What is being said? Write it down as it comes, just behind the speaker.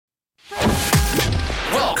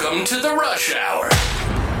Welcome to the Rush Hour.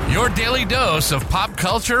 Your daily dose of pop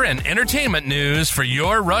culture and entertainment news for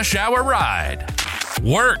your rush hour ride.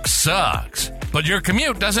 Work sucks, but your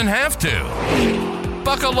commute doesn't have to.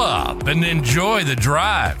 Buckle up and enjoy the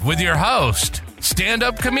drive with your host,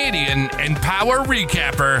 stand-up comedian and power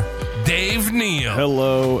recapper, Dave Neal.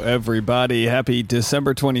 Hello, everybody. Happy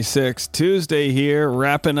December 26th, Tuesday here,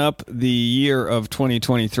 wrapping up the year of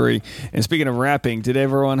 2023. And speaking of wrapping, did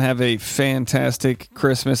everyone have a fantastic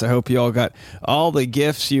Christmas? I hope you all got all the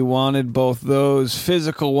gifts you wanted, both those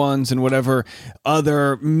physical ones and whatever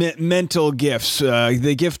other mental gifts.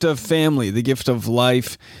 The gift of family, the gift of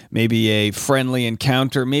life, maybe a friendly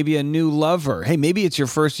encounter, maybe a new lover. Hey, maybe it's your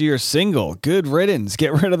first year single. Good riddance.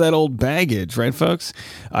 Get rid of that old baggage, right, folks?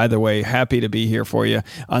 Either way, happy to be here for you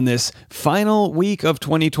on this final week of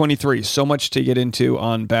 2023. So much to get into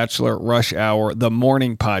on Bachelor Rush Hour, the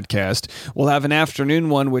morning podcast. We'll have an afternoon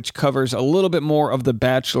one, which covers a little bit more of the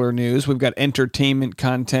Bachelor news. We've got entertainment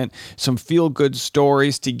content, some feel-good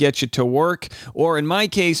stories to get you to work, or in my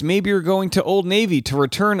case, maybe you're going to Old Navy to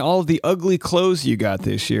return all of the ugly clothes you got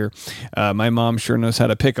this year. My mom sure knows how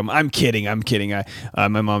to pick them. I'm kidding. My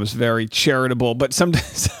mom is very charitable, but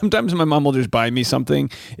sometimes my mom will just buy me something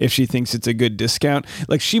if she thinks it's a good discount.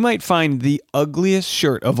 Like, she might find the ugliest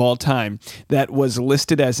shirt of all time that was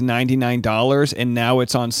listed as $99 and now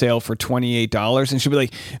it's on sale for $28, and she'll be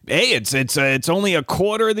like, hey, it's only a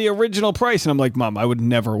quarter of the original price, and I'm like, Mom, I would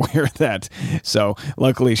never wear that. So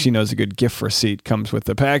luckily she knows a good gift receipt comes with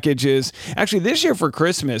the packages. Actually, this year for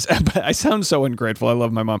Christmas, I sound so ungrateful, I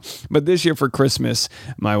love my mom, but this year for Christmas,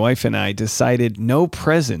 my wife and I decided no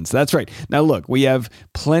presents. That's right. Now look, we have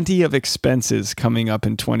plenty of expenses coming up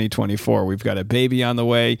in 2024. We've got a baby on the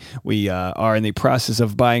way. We are in the process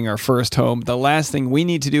of buying our first home. The last thing we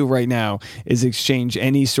need to do right now is exchange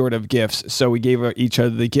any sort of gifts. So we gave each other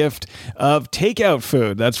the gift of takeout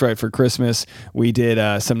food. That's right. For Christmas, we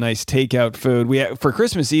did some nice takeout food. For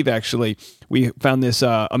Christmas Eve, actually, we found this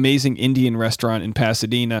amazing Indian restaurant in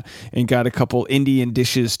Pasadena and got a couple Indian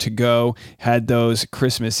dishes to go, had those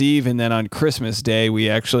Christmas Eve, and then on Christmas Day, we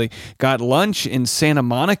actually got lunch in Santa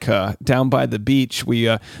Monica down by the beach. We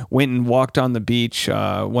went and walked on the beach,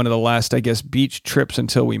 one of the last, I guess, beach trips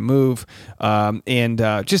until we move, and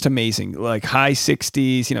just amazing, like high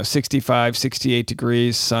 60s, 65, 68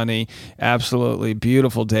 degrees, sunny, absolutely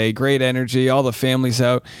beautiful day, great energy, all the families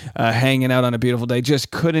out hanging out on a beautiful day,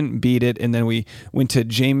 just couldn't beat it. And then we went to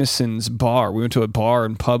Jameson's bar. We went to a bar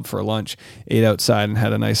and pub for lunch, ate outside and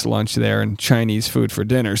had a nice lunch there and Chinese food for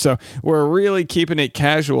dinner. So we're really keeping it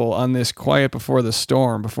casual on this quiet before the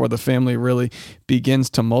storm, before the family really begins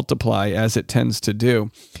to multiply as it tends to do.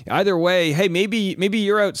 Either way, hey, maybe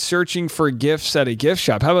you're out searching for gifts at a gift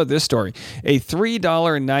shop. How about this story? A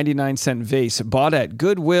 $3.99 vase bought at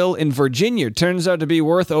Goodwill in Virginia turns out to be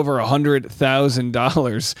worth over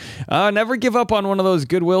 $100,000. Never give up on one of those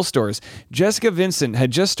Goodwill stores. Jessica Vincent had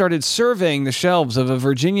just started surveying the shelves of a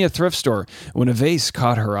Virginia thrift store when a vase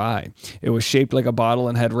caught her eye. It was shaped like a bottle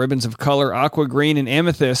and had ribbons of color aqua green and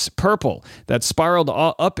amethyst purple that spiraled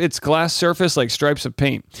up its glass surface like stripes of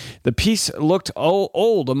paint. The piece looked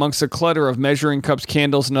old amongst a clutter of measuring cups,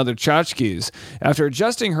 candles, and other tchotchkes. After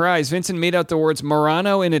adjusting her eyes, Vincent made out the words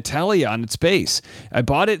Murano in Italia on its base. I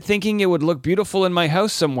bought it thinking it would look beautiful in my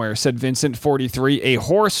house somewhere, said Vincent, 43, a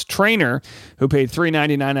horse trainer who paid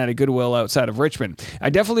 $3.99 at a Goodwill outside of Richmond.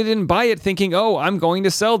 I definitely didn't buy it thinking, oh, I'm going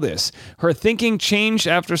to sell this. Her thinking changed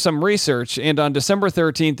after some research, and on December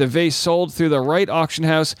 13th, the vase sold through the Wright auction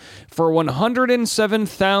house for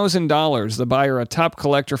 $107,000. The buyer, a top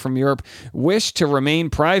collector from Europe, wished to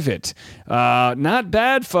remain private. Not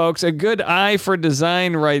bad, folks. A good eye for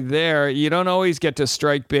design right there. You don't always get to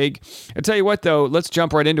strike big. I tell you what, though, let's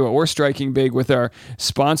jump right into it. We're striking big with our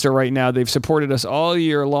sponsor right now. They've supported us all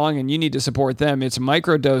year long, and you need to support them. It's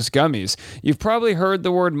Microdose Gummies. You've probably heard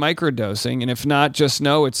the word microdosing, and if not, just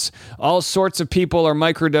know it's all sorts of people are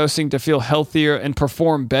microdosing to feel healthier and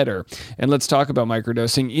perform better. And let's talk about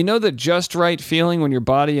microdosing. You know the just right feeling when your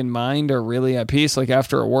body and mind are really at peace, like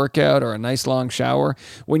after a workout or a nice long shower?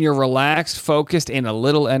 When you're relaxed, focused, and a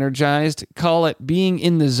little energized, call it being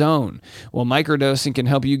in the zone. Well, microdosing can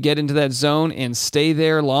help you get into that zone and stay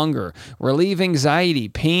there longer. Relieve anxiety,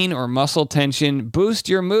 pain, or muscle tension, boost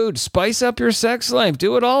your mood, spice up your sex life.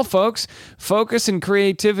 Do it all, folks. folks. Focus and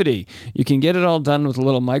creativity. You can get it all done with a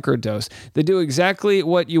little microdose. They do exactly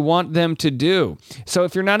what you want them to do. So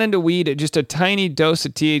if you're not into weed, just a tiny dose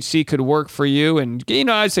of THC could work for you. And,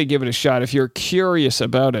 I'd say give it a shot if you're curious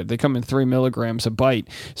about it. They come in 3 milligrams a bite.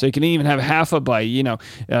 So you can even have half a bite.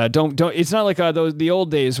 Don't. It's not like the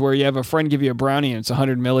old days where you have a friend give you a brownie and it's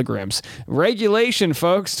 100 milligrams. Regulation,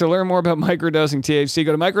 folks. To learn more about microdosing THC,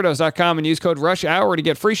 go to microdose.com and use code RUSHHOUR to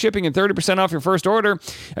get free shipping and 30% off your first order.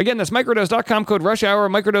 Again, that's microdose.com, code RUSHHOUR,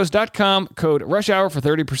 microdose.com, code RUSHHOUR for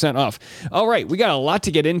 30% off. All right, we got a lot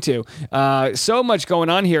to get into. So much going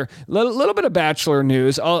on here. Little bit of Bachelor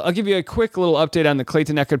news. I'll give you a quick little update on the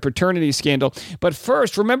Clayton Echard paternity scandal. But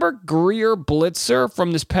first, remember Greer Blitzer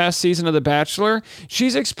from this past season of The Bachelor?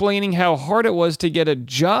 She's explaining how hard it was to get a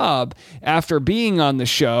job after being on the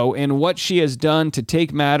show and what she has done to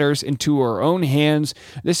take matters into her own hands.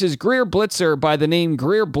 This is Greer Blitzer by the name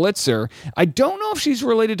Greer Blitzer. I don't know if she's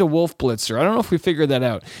related to Wolf Blitzer. I don't know if we figured that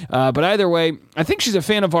out. But either way, I think she's a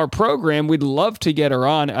fan of our program. We'd love to get her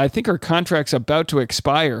on. I think her contract's about to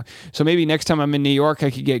expire. So maybe next time I'm in New York,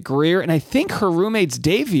 I could get Greer. And I think her roommate's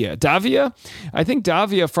Davia? I think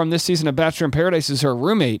Davia from this season of Bachelor in Paradise is her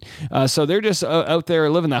roommate. So they're just out there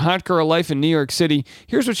living the hot girl life in New York City.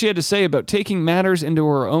 Here's what she had to say about taking matters into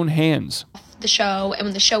her own hands. The show, and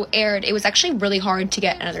when the show aired, it was actually really hard to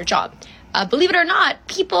get another job. Believe it or not,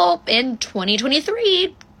 people in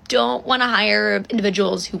 2023 don't want to hire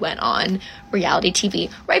individuals who went on reality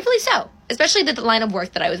TV. Rightfully so, especially the line of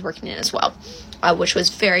work that I was working in as well, which was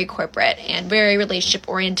very corporate and very relationship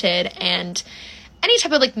oriented, and any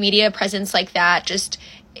type of media presence like that, just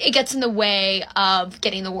it gets in the way of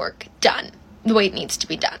getting the work done the way it needs to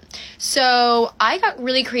be done. So I got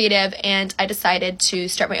really creative and I decided to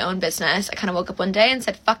start my own business. I kind of woke up one day and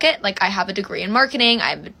said, fuck it. I have a degree in marketing.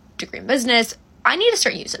 I have a degree in business. I need to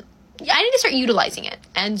start utilizing it.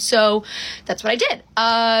 And so that's what I did.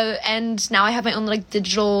 And now I have my own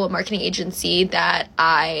digital marketing agency that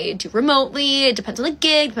I do remotely. It depends on the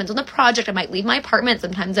gig, depends on the project. I might leave my apartment.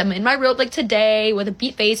 Sometimes I'm in my robe today with a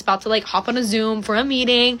beat face about to hop on a Zoom for a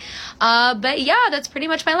meeting. But yeah, that's pretty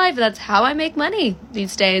much my life. That's how I make money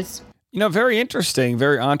these days. Very interesting,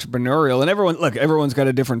 very entrepreneurial. And everyone's got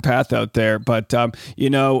a different path out there. But,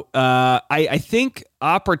 I think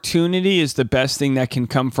opportunity is the best thing that can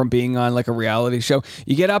come from being on a reality show.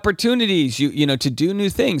 You get opportunities, to do new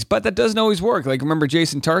things, but that doesn't always work. Remember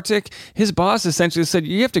Jason Tartick? His boss essentially said,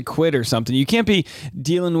 you have to quit or something. You can't be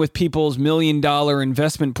dealing with people's $1 million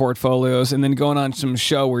investment portfolios and then going on some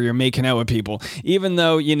show where you're making out with people. Even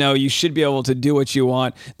though, you should be able to do what you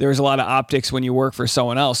want, there's a lot of optics when you work for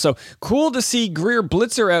someone else. So cool to see Greer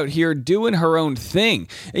Blitzer out here doing her own thing.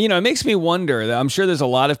 It makes me wonder, I'm sure there's a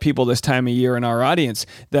lot of people this time of year in our audience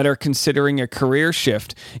that are considering a career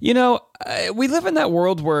shift. We live in that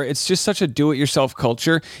world where it's just such a do-it-yourself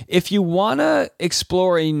culture. If you want to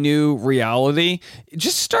explore a new reality,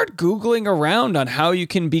 just start Googling around on how you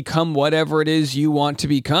can become whatever it is you want to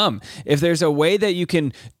become. If there's a way that you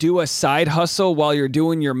can do a side hustle while you're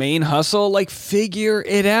doing your main hustle, figure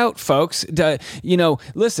it out, folks.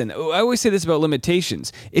 Listen, I always say this about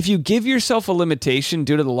limitations. If you give yourself a limitation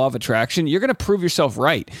due to the law of attraction, you're going to prove yourself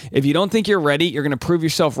right. If you don't think you're ready, you're going to prove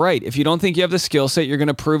yourself right. If you don't think you have the skill set, you're going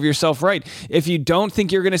to prove yourself right. If you don't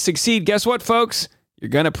think you're going to succeed, guess what, folks? You're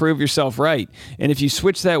going to prove yourself right. And if you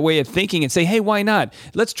switch that way of thinking and say, hey, why not?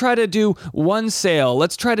 Let's try to do one sale.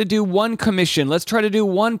 Let's try to do one commission. Let's try to do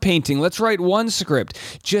one painting. Let's write one script.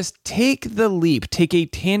 Just take the leap. Take a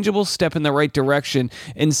tangible step in the right direction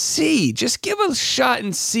and see. Just give a shot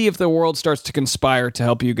and see if the world starts to conspire to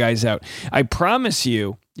help you guys out. I promise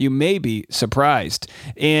you, you may be surprised.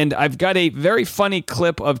 And I've got a very funny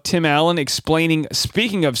clip of Tim Allen explaining,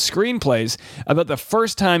 speaking of screenplays, about the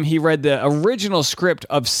first time he read the original script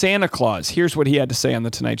of Santa Claus. Here's what he had to say on The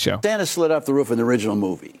Tonight Show. Santa slid off the roof in the original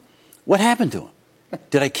movie. What happened to him?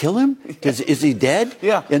 Did I kill him? Is he dead?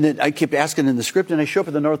 Yeah. And then I kept asking in the script, and I show up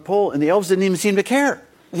at the North Pole, and the elves didn't even seem to care.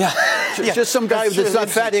 Yeah. Just some guy that's not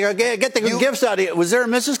fat. They go, get the gifts out of here. Was there a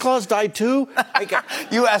Mrs. Claus died too?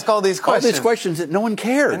 You ask all these questions. All these questions that no one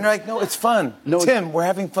cared. And you're like, no, it's fun. No, Tim, we're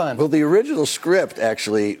having fun. Well, the original script,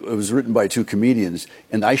 actually, it was written by 2 comedians,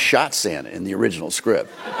 and I shot Santa in the original script.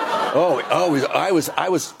 I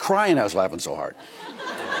was crying. I was laughing so hard.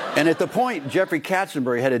 And at the point, Jeffrey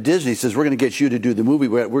Katzenberg, head of Disney, says, we're going to get you to do the movie.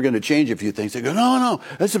 We're going to change a few things. They go, no,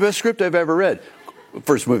 that's the best script I've ever read.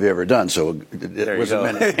 First movie ever done, so it wasn't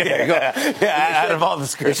meant. There you go. Yeah, out of all the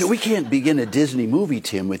scripts. They said, we can't begin a Disney movie,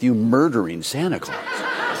 Tim, with you murdering Santa Claus.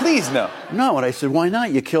 Please, no. No, and I said, why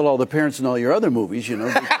not? You kill all the parents in all your other movies,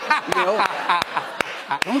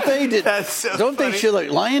 Don't they? Don't they shit like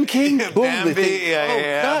Lion King? Boom, Bambi, they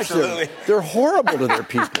think, gosh, they're horrible to their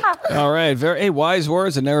people. All right, very wise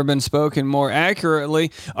words have never been spoken more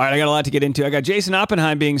accurately. All right, I got a lot to get into. I got Jason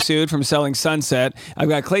Oppenheim being sued from selling Sunset. I've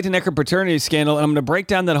got Clayton Echard paternity scandal, and I'm going to break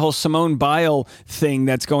down that whole Simone Biles thing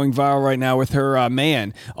that's going viral right now with her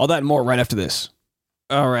man. All that and more right after this.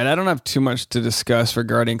 All right, I don't have too much to discuss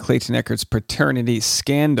regarding Clayton Echard's paternity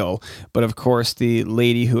scandal, but of course the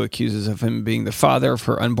lady who accuses of him being the father of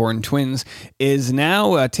her unborn twins is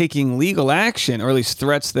now taking legal action, or at least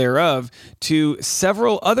threats thereof, to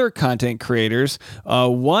several other content creators,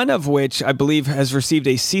 one of which I believe has received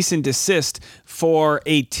a cease and desist for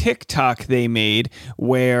a TikTok they made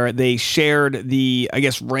where they shared the, I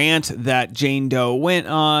guess, rant that Jane Doe went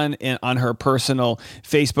on her personal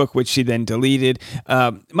Facebook, which she then deleted.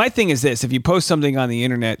 My thing is this: if you post something on the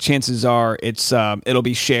internet, chances are it'll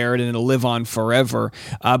be shared and it'll live on forever.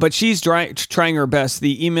 But she's trying her best.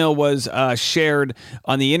 The email was shared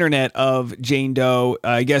on the internet of Jane Doe,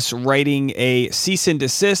 I guess, writing a cease and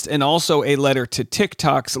desist and also a letter to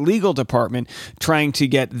TikTok's legal department trying to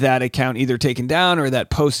get that account either taken down or that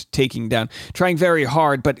post taken down. Trying very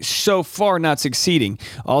hard, but so far not succeeding.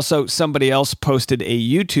 Also, somebody else posted a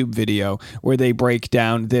YouTube video where they break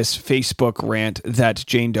down this Facebook rant that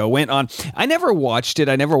Jane Doe went on. I never watched it.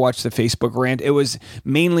 I never watched the Facebook rant. It was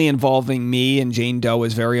mainly involving me, and Jane Doe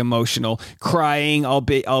was very emotional, crying,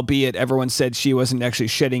 albeit everyone said she wasn't actually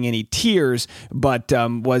shedding any tears, but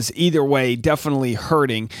was either way definitely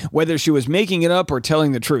hurting. Whether she was making it up or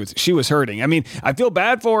telling the truth, she was hurting. I mean, I feel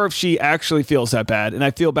bad for her if she actually feels that bad, and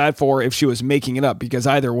I feel bad for her if she was making it up, because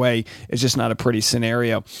either way, it's just not a pretty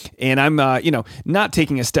scenario. And I'm, not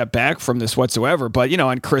taking a step back from this whatsoever, but,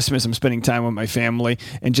 on Christmas, I'm spending time with my family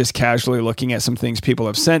and just casually looking at some things people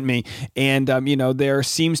have sent me. And, there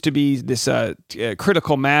seems to be this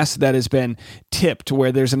critical mass that has been tipped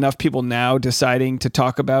where there's enough people now deciding to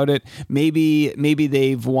talk about it. Maybe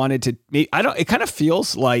they've wanted to, it kind of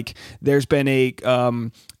feels like there's been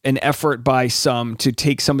an effort by some to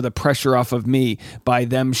take some of the pressure off of me by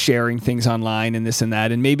them sharing things online and this and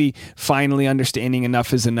that, and maybe finally understanding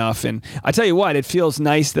enough is enough. And I tell you what, it feels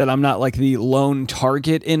nice that I'm not like the lone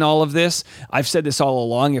target in all of this. I've said this all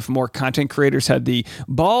along. If more content creators had the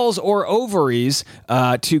balls or ovaries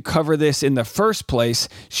to cover this in the first place,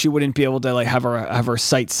 she wouldn't be able to have her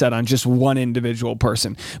sights set on just one individual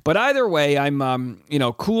person. But either way, I'm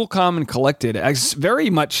cool, calm, and collected. I was very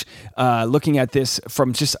much looking at this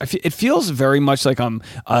from just, it feels very much like I'm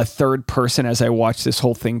a third person as I watch this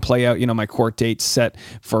whole thing play out. My court date's set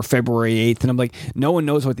for February 8th, and I'm like, no one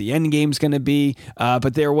knows what the end game's going to be.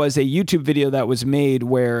 But there was a YouTube video that was made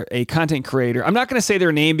where a content creator, I'm not going to say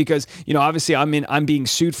their name because, obviously I'm being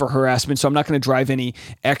sued for harassment, so I'm not going to drive any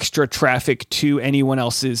extra traffic to anyone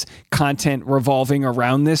else's content revolving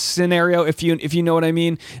around this scenario. If you know what I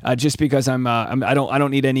mean, just because I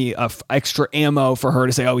don't need any extra ammo for her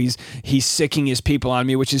to say, oh, he's sicking his people on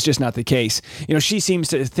me, which is just not the case. She seems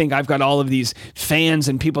to think I've got all of these fans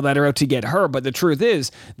and people that are out to get her, but the truth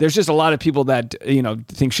is there's just a lot of people that,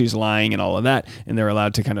 think she's lying and all of that, and they're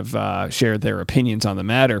allowed to kind of share their opinions on the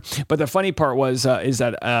matter. But the funny part is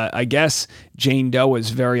that I guess Jane Doe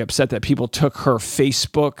was very upset that people took her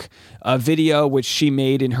Facebook video, which she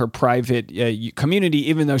made in her private community,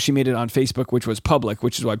 even though she made it on Facebook, which was public,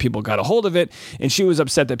 which is why people got a hold of it. And she was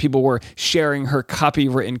upset that people were sharing her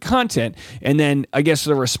copywritten content. And then I guess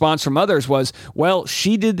the response from others was, well,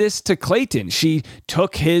 she did this to Clayton. She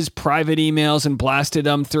took his private emails and blasted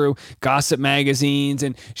them through gossip magazines,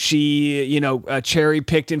 and she,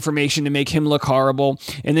 cherry-picked information to make him look horrible.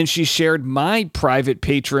 And then she shared my private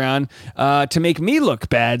Patreon to make me look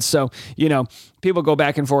bad. So, people go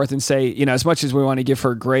back and forth and say, as much as we want to give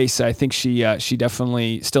her grace, I think she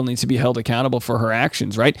definitely still needs to be held accountable for her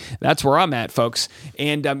actions, right? That's where I'm at, folks.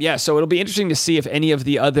 And so it'll be interesting to see if any of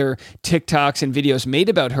the other TikToks and videos made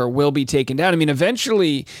about her will be taken down. I mean,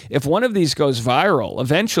 eventually, if one of these goes viral,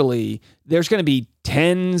 eventually there's going to be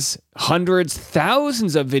tens, hundreds,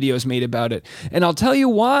 thousands of videos made about it. And I'll tell you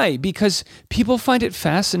why, because people find it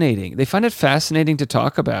fascinating. They find it fascinating to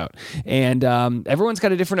talk about. And everyone's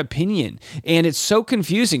got a different opinion. And it's so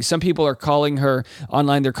confusing. Some people are calling her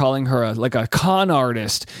online, they're calling her a con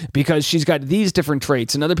artist because she's got these different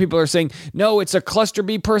traits. And other people are saying, no, it's a cluster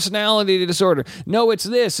B personality disorder. No, it's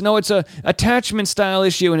this. No, it's a attachment style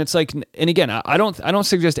issue. And it's like, and again, I don't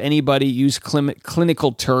suggest anybody use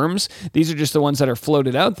clinical terms. These are just the ones that are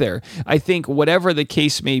floated out there. here. I think whatever the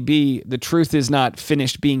case may be, the truth is not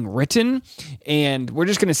finished being written, and we're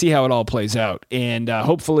just going to see how it all plays out. And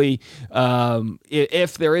hopefully,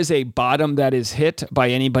 if there is a bottom that is hit by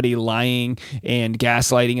anybody lying and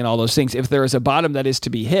gaslighting and all those things, if there is a bottom that is to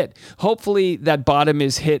be hit, hopefully that bottom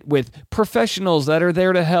is hit with professionals that are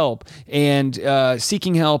there to help and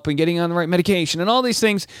seeking help and getting on the right medication and all these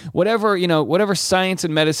things. Whatever science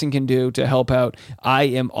and medicine can do to help out, I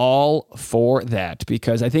am all for that,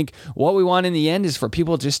 because I think what we want in the end is for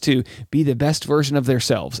people just to be the best version of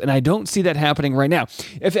themselves. And I don't see that happening right now.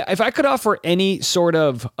 If I could offer any sort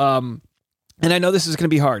of, and I know this is going to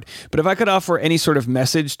be hard, but if I could offer any sort of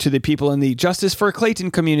message to the people in the Justice for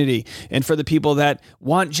Clayton community and for the people that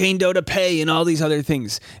want Jane Doe to pay and all these other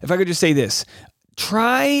things, if I could just say this,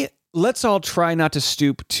 let's all try not to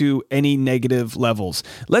stoop to any negative levels.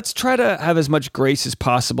 Let's try to have as much grace as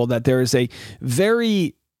possible that there is a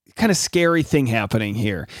very kind of scary thing happening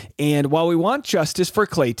here. And while we want justice for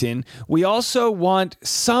Clayton, we also want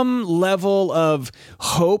some level of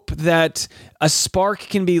hope that a spark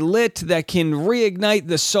can be lit that can reignite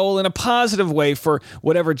the soul in a positive way for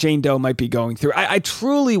whatever Jane Doe might be going through. I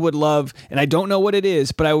truly would love, and I don't know what it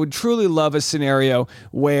is, but I would truly love a scenario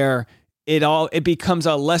where it becomes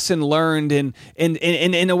a lesson learned and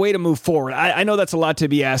a way to move forward. I know that's a lot to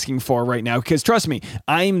be asking for right now, because trust me,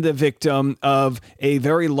 I'm the victim of a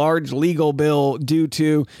very large legal bill due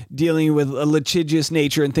to dealing with a litigious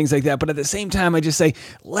nature and things like that. But at the same time, I just say,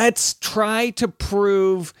 let's try to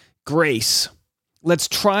prove grace. Let's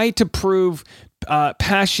try to prove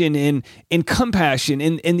passion and compassion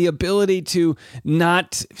and the ability to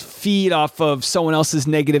not feed off of someone else's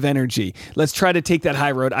negative energy. Let's try to take that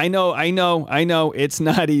high road. I know it's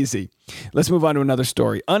not easy. Let's move on to another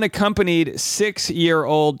story. Unaccompanied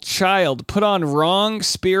 6-year-old child put on wrong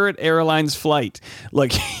Spirit Airlines flight.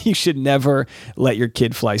 Look, you should never let your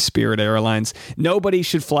kid fly Spirit Airlines. Nobody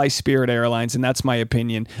should fly Spirit Airlines, and that's my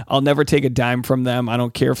opinion. I'll never take a dime from them. I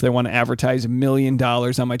don't care if they want to advertise $1 million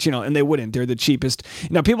on my channel, and they wouldn't. They're the cheapest.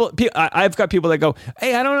 I've got people that go,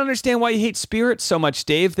 hey, I don't understand why you hate Spirit so much,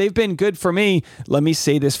 Dave. They've been good for me. Let me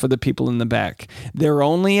say this for the people in the back. They're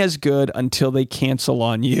only as good until they cancel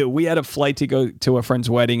on you. We had a flight to go to a friend's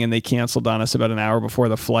wedding, and they canceled on us about an hour before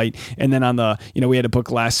the flight. And then we had to book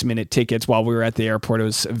last minute tickets while we were at the airport. It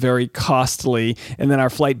was very costly. And then our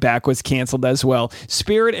flight back was canceled as well.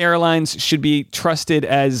 Spirit Airlines should be trusted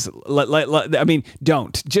as,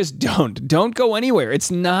 don't go anywhere. It's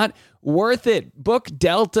not worth it. Book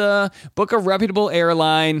Delta, book a reputable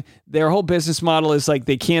airline. Their whole business model is like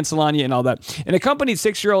they cancel on you and all that. An accompanied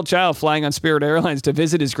 6-year-old child flying on Spirit Airlines to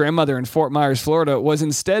visit his grandmother in Fort Myers, Florida, was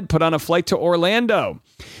instead put on a flight to Orlando.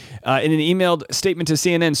 In an emailed statement to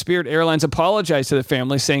CNN, Spirit Airlines apologized to the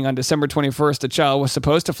family, saying on December 21st, the child was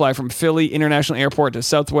supposed to fly from Philly International Airport to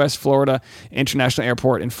Southwest Florida International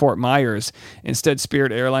Airport in Fort Myers. Instead,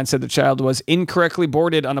 Spirit Airlines said the child was incorrectly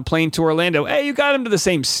boarded on a plane to Orlando. Hey, you got him to the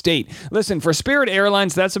same state. Listen, for Spirit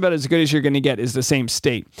Airlines, that's about as good as you're going to get, is the same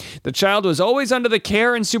state. The child was always under the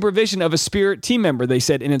care and supervision of a Spirit team member, they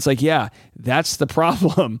said. And it's like, yeah, that's the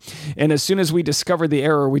problem. And as soon as we discovered the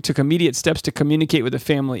error, we took immediate steps to communicate with the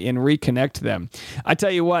family and reconnect them. I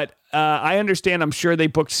tell you what, I understand. I'm sure they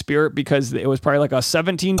booked Spirit because it was probably like a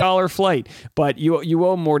 $17 flight, but you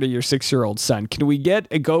owe more to your 6-year-old son. Can we get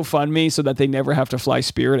a GoFundMe so that they never have to fly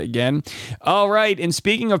Spirit again? All right. And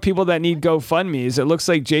speaking of people that need GoFundMes, it looks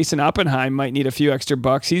like Jason Oppenheim might need a few extra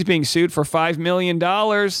bucks. He's being sued for $5 million.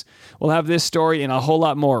 We'll have this story and a whole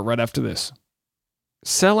lot more right after this.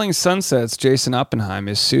 Selling Sunset's Jason Oppenheim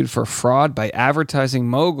is sued for fraud by advertising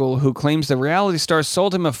mogul who claims the reality star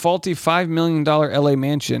sold him a faulty $5 million LA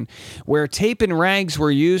mansion where tape and rags were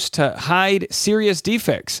used to hide serious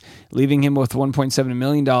defects, leaving him with $1.7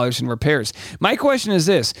 million in repairs. My question is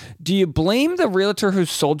this: do you blame the realtor who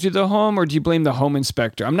sold you the home, or do you blame the home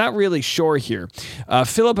inspector? I'm not really sure here.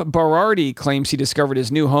 Philip Berardi claims he discovered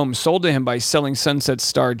his new home sold to him by Selling Sunset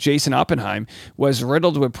star Jason Oppenheim was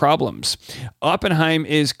riddled with problems. Oppenheim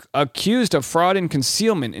is accused of fraud and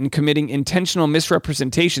concealment in committing intentional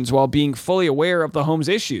misrepresentations while being fully aware of the home's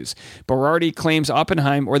issues. Berardi claims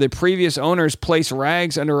Oppenheim or the previous owners placed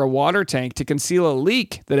rags under a water tank to conceal a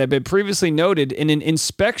leak that had been previously noted in an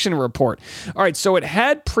inspection report. All right, so it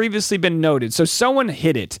had previously been noted. So someone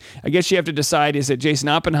hid it. I guess you have to decide, is it Jason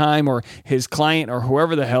Oppenheim or his client or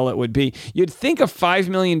whoever the hell it would be? You'd think a $5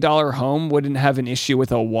 million home wouldn't have an issue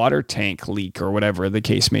with a water tank leak or whatever the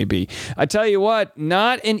case may be. I tell you what,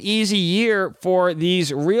 not an easy year for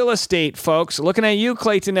these real estate folks. Looking at you,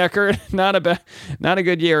 Clayton Echard, not a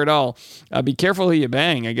good year at all. Be careful who you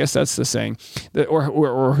bang. I guess that's the saying,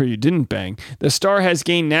 or who you didn't bang. The star has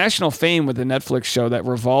gained national fame with a Netflix show that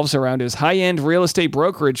revolves around his high-end real estate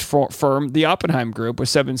brokerage firm, the Oppenheim Group, with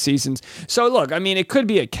 7 seasons. So look, I mean, it could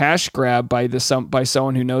be a cash grab by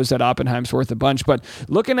someone who knows that Oppenheim's worth a bunch. But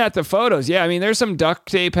looking at the photos, yeah, I mean, there's some duct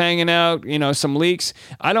tape hanging out, some leaks.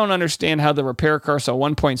 I don't understand how the repair car saw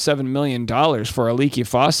 $1.7 million for a leaky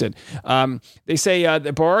faucet. They say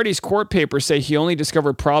the Barardi's court papers say he only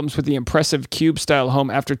discovered problems with the impressive cube-style home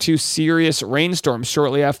after 2 serious rainstorms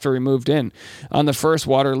shortly after he moved in. On the first,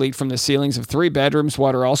 water leaked from the ceilings of 3 bedrooms.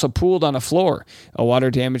 Water also pooled on a floor. A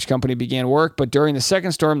water damage company began work, but during the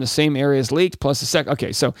second storm, the same areas leaked, plus the second.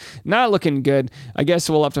 Okay, so not looking good. I guess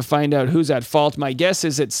we'll have to find out who's at fault. My guess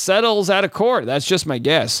is it settles out of court. That's just my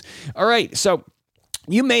guess. All right, so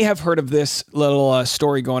you may have heard of this little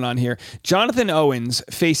story going on here. Jonathan Owens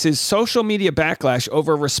faces social media backlash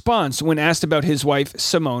over a response when asked about his wife,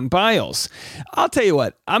 Simone Biles. I'll tell you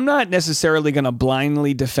what, I'm not necessarily going to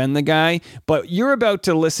blindly defend the guy, but you're about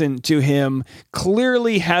to listen to him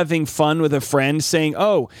clearly having fun with a friend saying,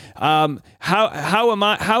 how am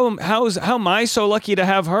I so lucky to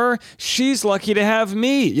have her? She's lucky to have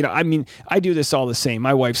me. I do this all the same.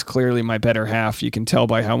 My wife's clearly my better half. You can tell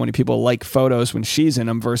by how many people like photos when she's in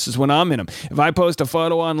them versus when I'm in them. If I post a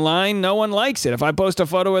photo online, no one likes it. If I post a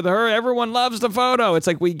photo with her, everyone loves the photo. It's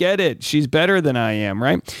like, we get it. She's better than I am,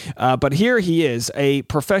 right? But here he is, a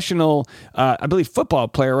professional, I believe, football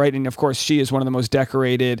player, right? And of course, she is one of the most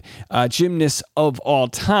decorated gymnasts of all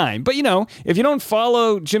time. But if you don't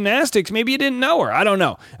follow gymnastics, maybe you didn't know her. I don't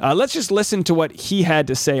know. Let's just listen to what he had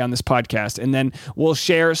to say on this podcast, and then we'll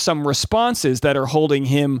share some responses that are holding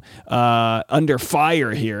him under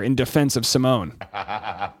fire here in defense of Simone.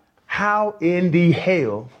 How in the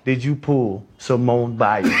hell did you pull Simone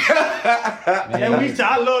Biles? And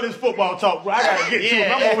I love this football talk, bro. I gotta get to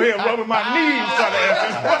it. I'm over here rubbing my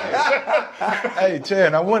knees. Hey,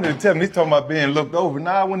 Chad, I wanted to tell him he's talking about being looked over.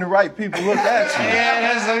 Now when the right people look at you.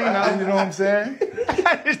 Yeah, that's You know what I'm saying?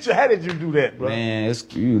 How did you do that, bro? Man, it's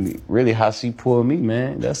really how she pulled me,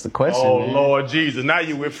 man. That's the question. Oh, man. Lord Jesus. Now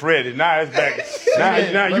you with Freddie. Now it's back.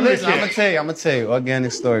 now you listen, with I'm gonna tell you,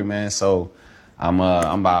 organic story, man. So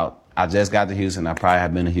I just got to Houston. I probably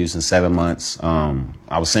have been to Houston 7 months.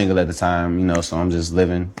 I was single at the time, so I'm just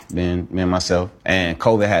living, being me and myself. And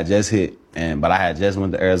COVID had just hit, but I had just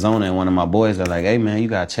went to Arizona, and one of my boys are like, "Hey man, you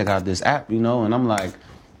gotta check out this app, And I'm like,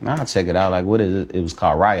 "Nah, I'll check it out." Like, what is it? It was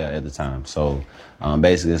called Raya at the time. So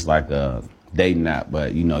basically, it's like a dating app,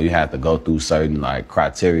 but you have to go through certain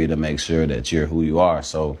criteria to make sure that you're who you are.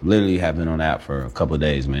 So literally, have been on the app for a couple of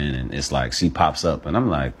days, man, and it's like she pops up, and I'm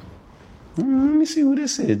like, let me see who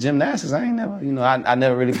this is. Gymnastics. I ain't never, I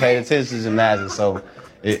never really paid attention to gymnastics, so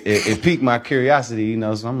it piqued my curiosity,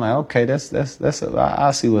 So I'm like, okay,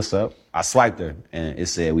 I'll see what's up. I swiped her, and it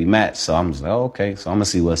said we matched, so I'm just like, oh, okay, so I'm gonna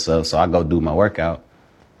see what's up. So I go do my workout,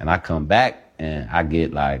 and I come back, and I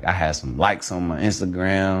get I had some likes on my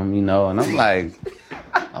Instagram, and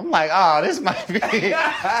I'm like, oh, this might be.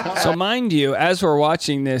 So mind you, as we're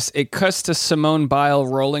watching this, it cuts to Simone Biles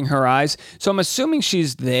rolling her eyes. So I'm assuming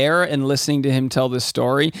she's there and listening to him tell this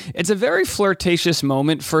story. It's a very flirtatious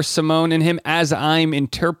moment for Simone and him as I'm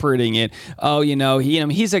interpreting it. Oh,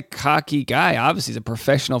 he's a cocky guy. Obviously, he's a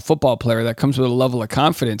professional football player that comes with a level of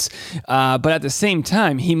confidence. But at the same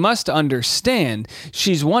time, he must understand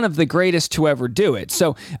she's one of the greatest to ever do it.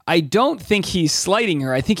 So I don't think he's slighting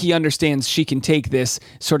her. I think he understands she can take this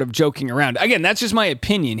sort of joking around. Again, that's just my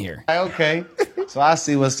opinion here. Okay. So I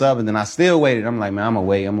see what's up, and then I still waited. I'm like, man, I'm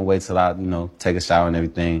gonna wait till I, take a shower and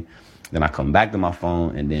everything. Then I come back to my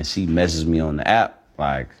phone, and then she messages me on the app,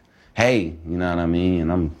 like, hey, you know what I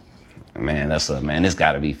mean? And this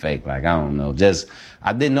gotta be fake. Like, I don't know.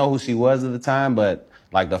 I didn't know who she was at the time, but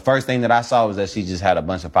the first thing that I saw was that she just had a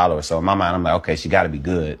bunch of followers. So in my mind, I'm like, okay, she gotta be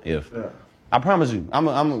good. I promise you, I'm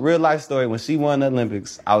a real life story. When she won the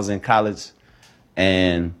Olympics, I was in college,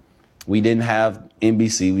 and we didn't have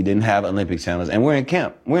NBC, we didn't have Olympic channels, and we're in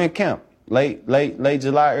camp. Late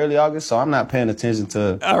July, early August, so I'm not paying attention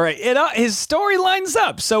to. All right, his story lines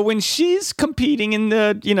up. So when she's competing in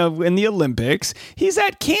the Olympics, he's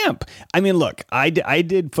at camp. I mean, look, I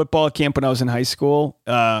did football camp when I was in high school.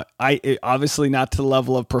 Obviously not to the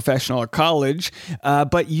level of professional or college,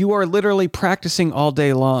 but you are literally practicing all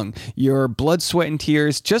day long. Your blood, sweat, and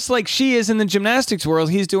tears, just like she is in the gymnastics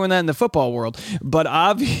world. He's doing that in the football world. But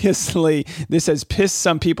obviously, this has pissed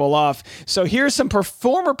some people off. So here's some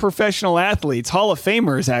former professional athletes, Hall of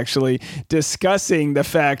Famers actually, discussing the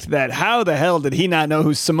fact that how the hell did he not know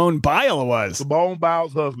who Simone Biles was? Simone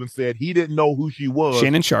Biles' husband said he didn't know who she was.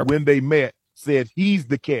 Shannon Sharp. When they met, said he's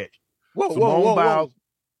the catch. Whoa. Biles,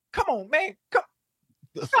 come on, man.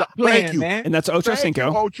 Stop playing, thank you. man. And that's Ocho Thank you,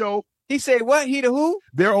 Cinco. Ocho. He said what? He the who?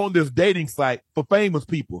 They're on this dating site for famous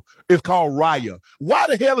people. It's called Raya. Why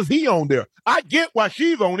the hell is he on there? I get why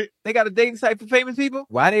she's on it. They got a dating site for famous people?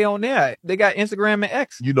 Why they on there? They got Instagram and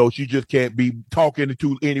X. You know, she just can't be talking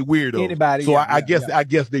to any weirdo. Anybody. So I guess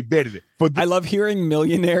they vetted it. I love hearing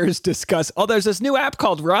millionaires discuss, there's this new app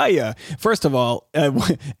called Raya. First of all, they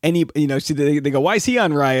go, why is he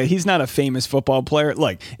on Raya? He's not a famous football player.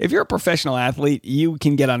 Like, if you're a professional athlete, you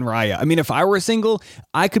can get on Raya. I mean, if I were single,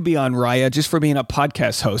 I could be on Raya just for being a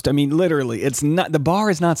podcast host. I mean, literally, the bar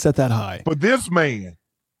is not set that high. For this man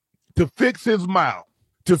to fix his mouth,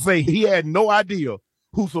 to say he had no idea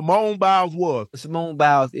who Simone Biles was. Simone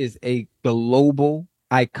Biles is a global,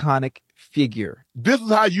 iconic figure. This is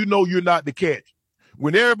how you know you're not the catch.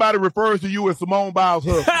 When everybody refers to you as Simone Biles'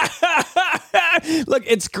 husband. Look,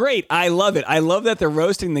 it's great. I love it. I love that they're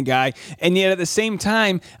roasting the guy. And yet at the same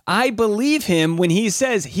time, I believe him when he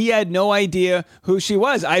says he had no idea who she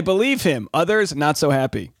was. I believe him. Others, not so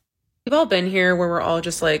happy. We've all been here where we're all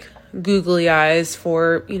just like googly eyes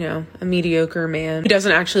for, a mediocre man who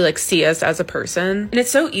doesn't actually like see us as a person. And it's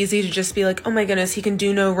so easy to just be like, oh my goodness, he can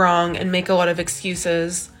do no wrong and make a lot of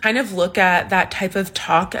excuses. Kind of look at that type of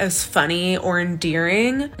talk as funny or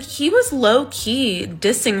endearing. He was low key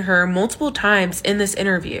dissing her multiple times in this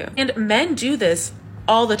interview. And men do this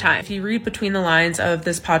all the time. If you read between the lines of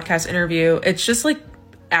this podcast interview, it's just like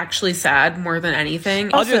actually sad more than anything.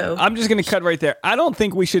 I'm just going to cut right there. I don't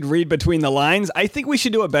think we should read between the lines. I think we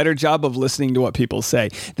should do a better job of listening to what people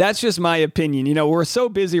say. That's just my opinion. We're so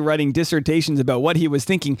busy writing dissertations about what he was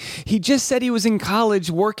thinking. He just said he was in college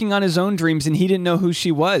working on his own dreams and he didn't know who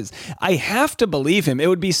she was. I have to believe him. It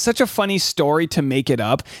would be such a funny story to make it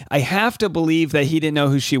up. I have to believe that he didn't know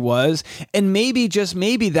who she was. And maybe, just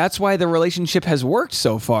maybe, that's why the relationship has worked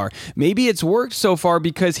so far. Maybe it's worked so far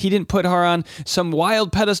because he didn't put her on some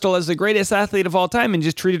wild pedestal as the greatest athlete of all time and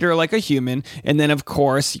just treated her like a human. And then, of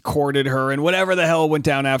course, he courted her and whatever the hell went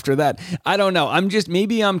down after that. I don't know.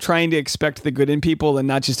 Maybe I'm trying to expect the good in people and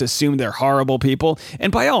not just assume they're horrible people.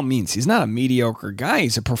 And by all means, he's not a mediocre guy.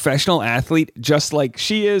 He's a professional athlete just like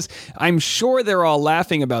she is. I'm sure they're all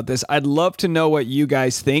laughing about this. I'd love to know what you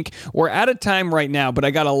guys think. We're out of time right now, but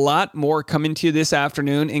I got a lot more coming to you this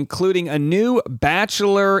afternoon, including a new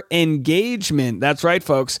Bachelor engagement. That's right,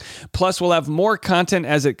 folks. Plus, we'll have more content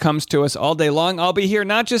as it comes to us all day long. I'll be here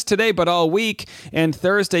not just today, but all week. And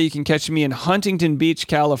Thursday, you can catch me in Huntington Beach,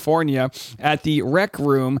 California at the Rec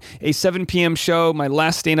Room, a 7 p.m. show, my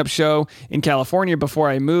last stand-up show in California before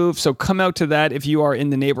I move. So come out to that if you are in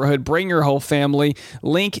the neighborhood. Bring your whole family.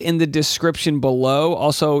 Link in the description below.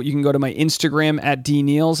 Also, you can go to my Instagram at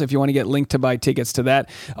DNeils if you want to get linked to buy tickets to that.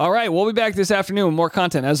 All right, we'll be back this afternoon with more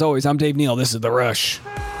content. As always, I'm Dave Neal. This is The Rush.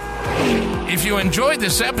 If you enjoyed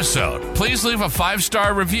this episode, please leave a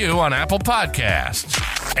 5-star review on Apple Podcasts.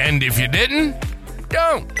 And if you didn't,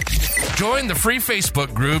 don't. Join the free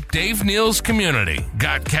Facebook group Dave Neal's Community.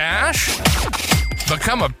 Got cash?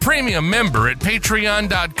 Become a premium member at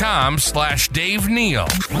patreon.com/Dave Neal.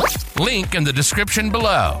 Link in the description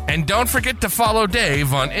below. And don't forget to follow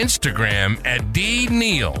Dave on Instagram at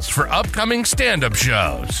DNeils for upcoming stand-up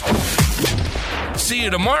shows. See you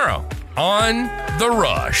tomorrow on The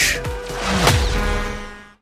Rush.